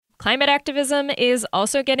Climate activism is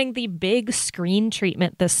also getting the big screen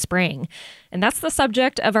treatment this spring, and that's the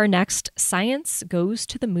subject of our next Science Goes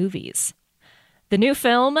to the Movies. The new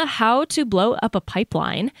film, How to Blow Up a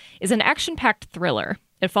Pipeline, is an action-packed thriller.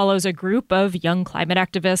 It follows a group of young climate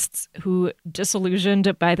activists who,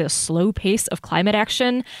 disillusioned by the slow pace of climate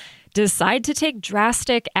action, decide to take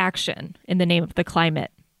drastic action in the name of the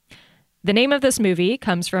climate. The name of this movie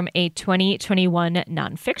comes from a 2021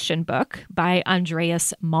 nonfiction book by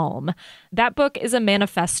Andreas Malm. That book is a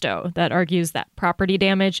manifesto that argues that property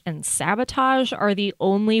damage and sabotage are the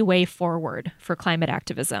only way forward for climate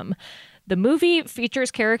activism. The movie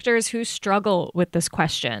features characters who struggle with this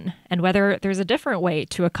question and whether there's a different way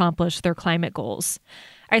to accomplish their climate goals.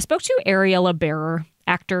 I spoke to Ariella Bearer,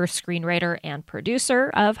 actor, screenwriter, and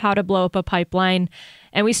producer of How to Blow Up a Pipeline,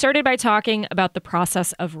 and we started by talking about the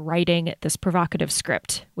process of writing this provocative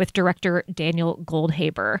script with director Daniel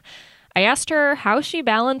Goldhaber. I asked her how she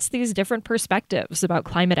balanced these different perspectives about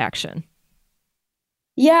climate action.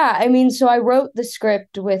 Yeah, I mean, so I wrote the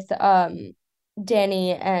script with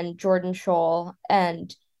Danny and Jordan Scholl,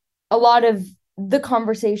 and a lot of the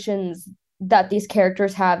conversations that these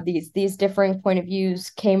characters have, these differing point of views,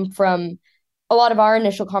 came from a lot of our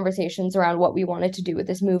initial conversations around what we wanted to do with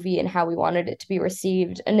this movie and how we wanted it to be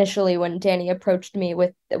received. Initially, when Danny approached me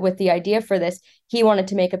with the idea for this, he wanted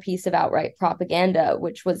to make a piece of outright propaganda,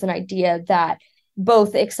 which was an idea that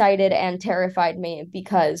both excited and terrified me,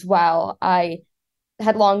 because while I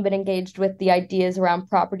had long been engaged with the ideas around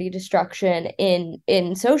property destruction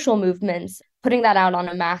in social movements, putting that out on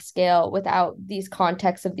a mass scale without these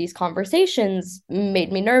contexts of these conversations made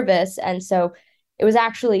me nervous. And so it was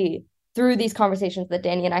actually through these conversations that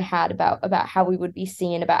Danny and I had about how we would be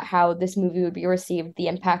seen, about how this movie would be received, the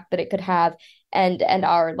impact that it could have, and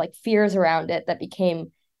our like fears around it, that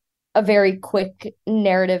became a very quick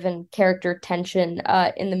narrative and character tension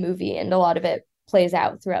in the movie. And a lot of it plays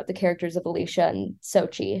out throughout the characters of Alicia and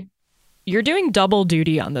Sochi. You're doing double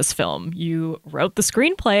duty on this film. You wrote the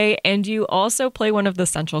screenplay and you also play one of the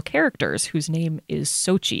central characters whose name is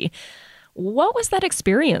Sochi. What was that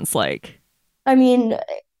experience like? I mean,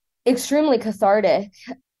 extremely cathartic.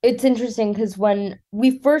 It's interesting because when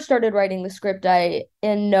we first started writing the script, I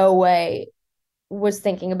in no way was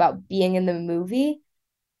thinking about being in the movie.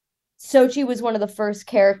 Sochi was one of the first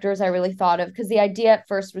characters I really thought of, because the idea at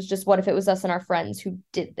first was just, what if it was us and our friends who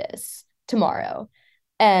did this tomorrow?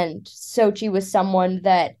 And Sochi was someone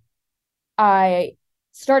that I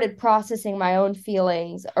started processing my own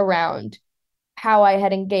feelings around how I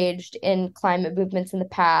had engaged in climate movements in the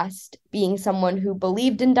past, being someone who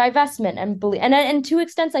believed in divestment and to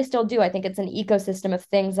extents I still do. I think it's an ecosystem of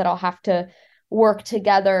things that all have to work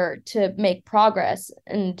together to make progress,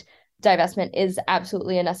 and divestment is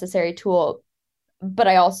absolutely a necessary tool. But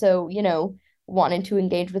I also, wanted to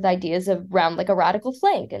engage with ideas around like a radical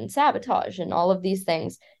flank and sabotage and all of these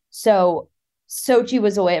things. So Sochi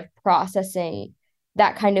was a way of processing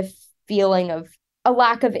that kind of feeling of a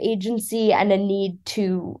lack of agency and a need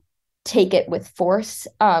to take it with force,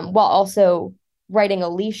 while also writing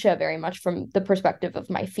Alicia very much from the perspective of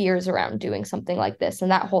my fears around doing something like this.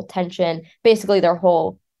 And that whole tension, basically their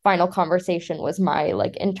whole final conversation, was my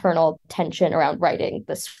like internal tension around writing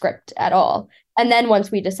the script at all. And then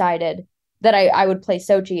once we decided that I would play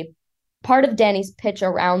Sochi, part of Danny's pitch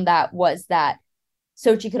around that was that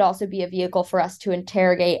Sochi could also be a vehicle for us to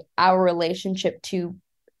interrogate our relationship to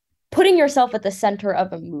putting yourself at the center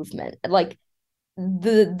of a movement, like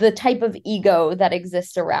the type of ego that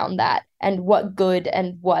exists around that, and what good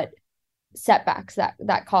and what setbacks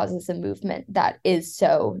that causes a movement that is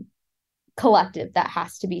so collective, that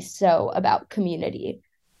has to be so about community.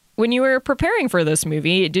 When you were preparing for this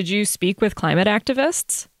movie, did you speak with climate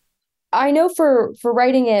activists? I know for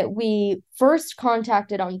writing it, we first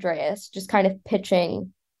contacted Andreas, just kind of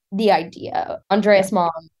pitching the idea. Andreas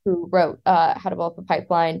Mom, who wrote How to Blow Up a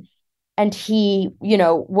Pipeline, and he,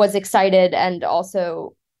 was excited and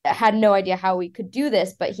also had no idea how we could do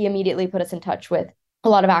this, but he immediately put us in touch with a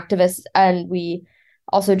lot of activists, and we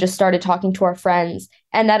also just started talking to our friends.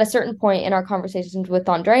 And at a certain point in our conversations with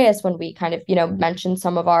Andreas, when we kind of, mentioned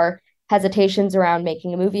some of our hesitations around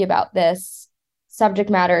making a movie about this subject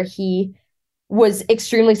matter, he was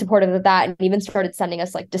extremely supportive of that, and even started sending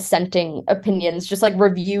us like dissenting opinions, just like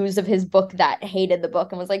reviews of his book that hated the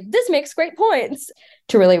book and was like, this makes great points,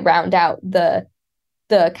 to really round out the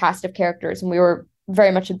cast of characters. And we were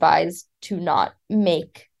very much advised to not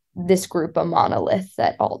make this group a monolith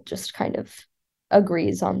that all just kind of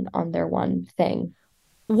agrees on their one thing.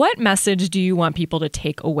 What message do you want people to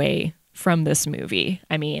take away from this movie?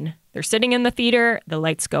 I mean, they're sitting in the theater, the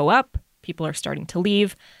lights go up, people are starting to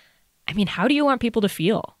leave. I mean, how do you want people to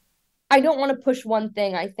feel? I don't want to push one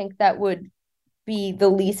thing. I think that would be the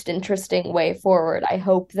least interesting way forward. I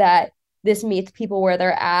hope that this meets people where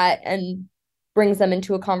they're at and brings them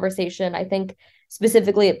into a conversation. I think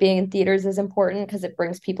specifically it being in theaters is important because it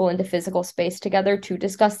brings people into physical space together to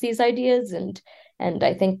discuss these ideas, and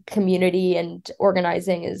I think community and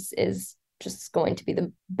organizing is just going to be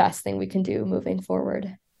the best thing we can do moving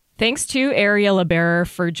forward. Thanks to Ariella Bearer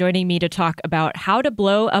for joining me to talk about How to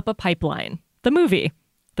Blow Up a Pipeline, the movie.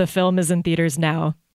 The film is in theaters now.